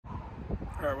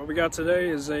Alright, what we got today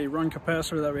is a run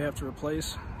capacitor that we have to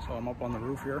replace. So I'm up on the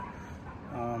roof here.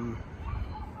 I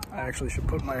actually should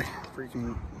put my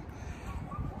freaking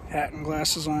hat and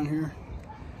glasses on here.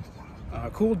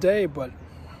 Cool day, but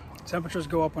temperatures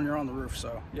go up when you're on the roof.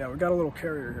 So yeah, we got a little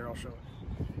carrier here, I'll show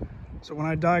you. So when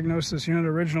I diagnosed this unit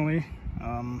originally,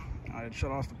 I had shut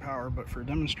off the power, but for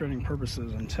demonstrating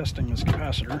purposes and testing this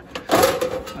capacitor,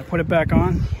 I put it back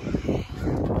on.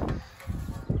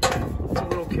 It's a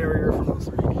little carrier from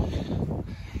 03.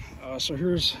 So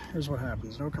here's what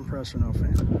happens. No compressor, no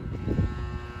fan.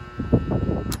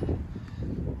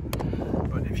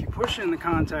 But if you push in the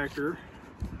contactor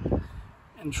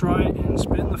and try and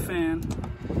spin the fan,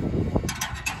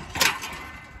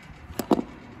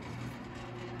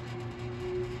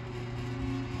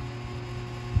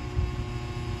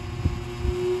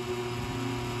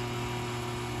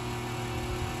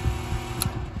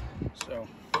 so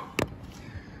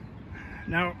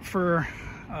now for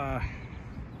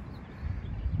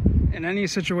in any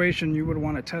situation you would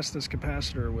want to test this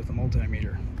capacitor with a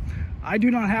multimeter. I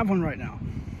do not have one right now,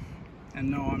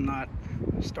 and no, I'm not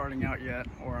starting out yet,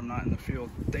 or I'm not in the field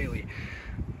daily,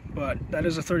 but that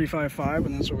is a 35.5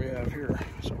 and that's what we have here,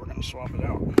 so we're going to swap it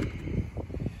out.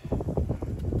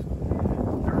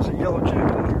 There's a yellow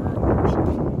jacket in here earlier, so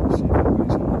let's see if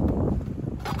anybody's in it.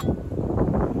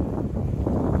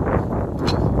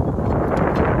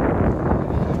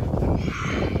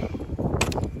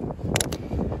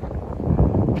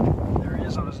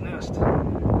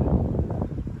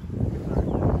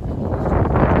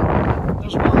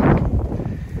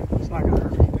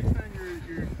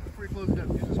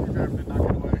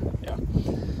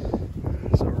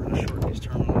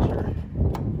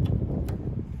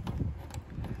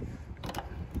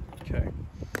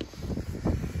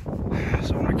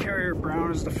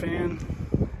 Brown is the fan.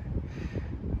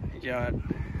 You got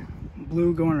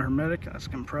blue going to hermetic, that's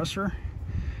compressor.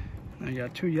 And you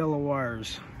got two yellow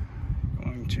wires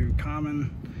going to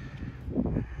common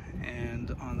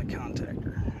and on the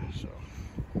contactor. So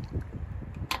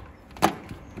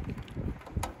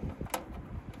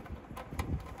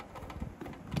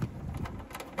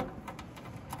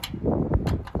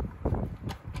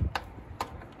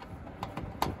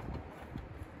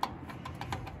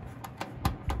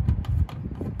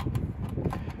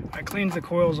I cleaned the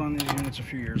coils on these units a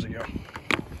few years ago.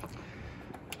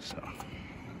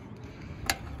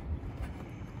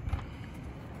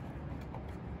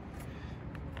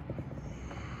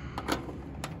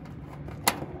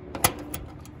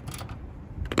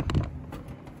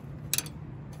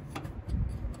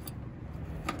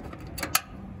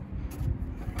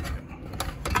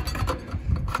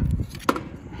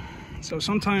 So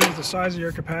sometimes the size of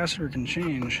your capacitor can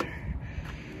change.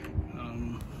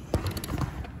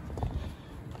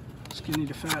 Skinny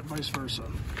to fat, vice versa.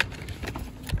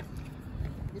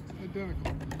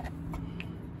 Identical.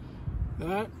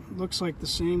 That looks like the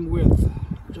same width,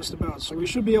 just about. So we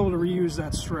should be able to reuse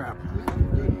that strap.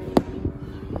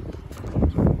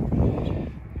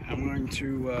 I'm going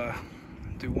to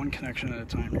do one connection at a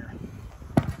time here.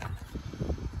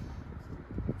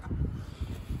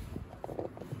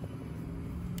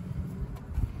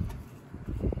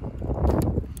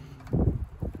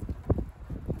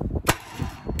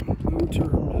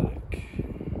 Hermetic.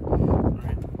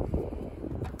 Right.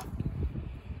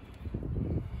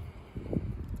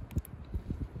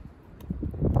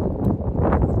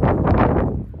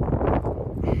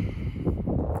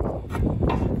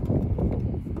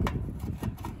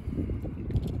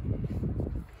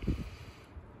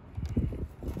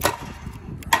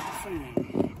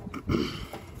 Fan.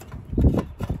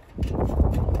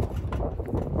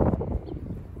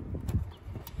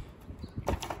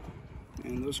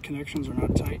 And those connections are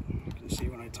not tight. You can see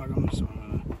when I tug them, so I'm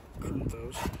going to crimp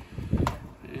those.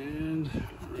 And,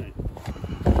 right.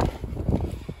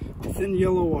 Thin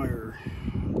yellow wire.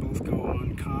 Both go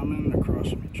on common across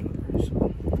from each other.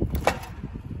 So.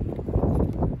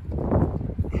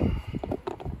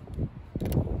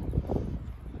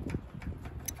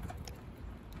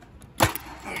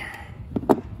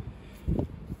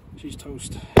 She's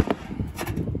toast.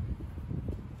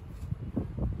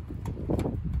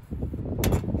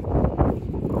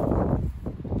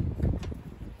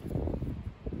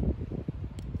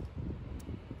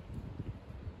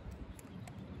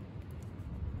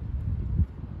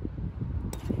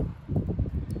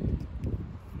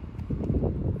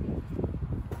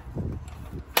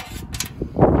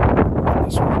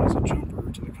 This one has a jumper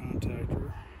to the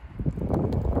contactor.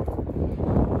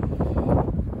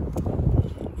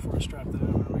 Before I strap that in,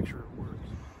 I'm going to make sure it works.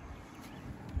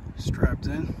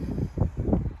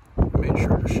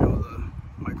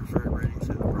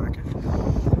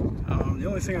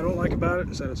 only thing I don't like about it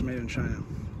is that it's made in China.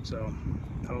 So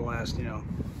that'll last, you know,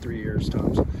 3 years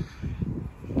tops.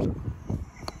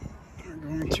 We're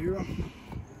going to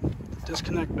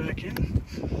disconnect back in.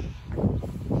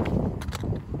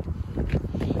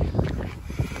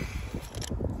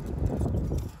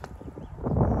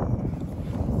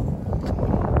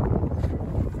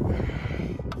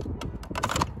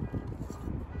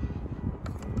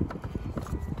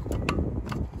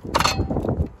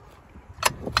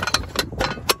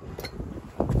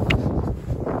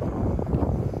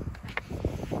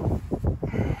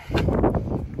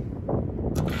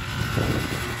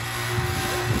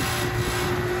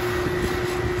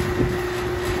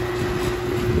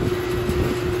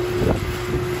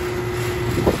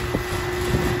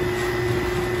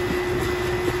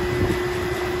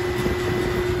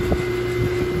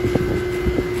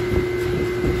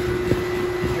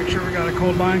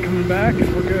 Cold line coming back,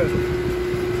 and we're good.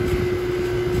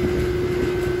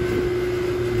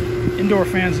 Indoor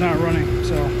fan's not running,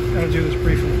 so gotta do this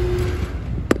briefly.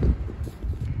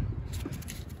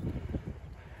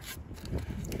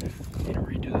 Need to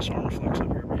redo this arm flex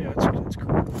up here, but yeah, it's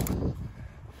cool.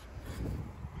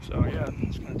 So yeah,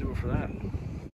 that's gonna do it for that.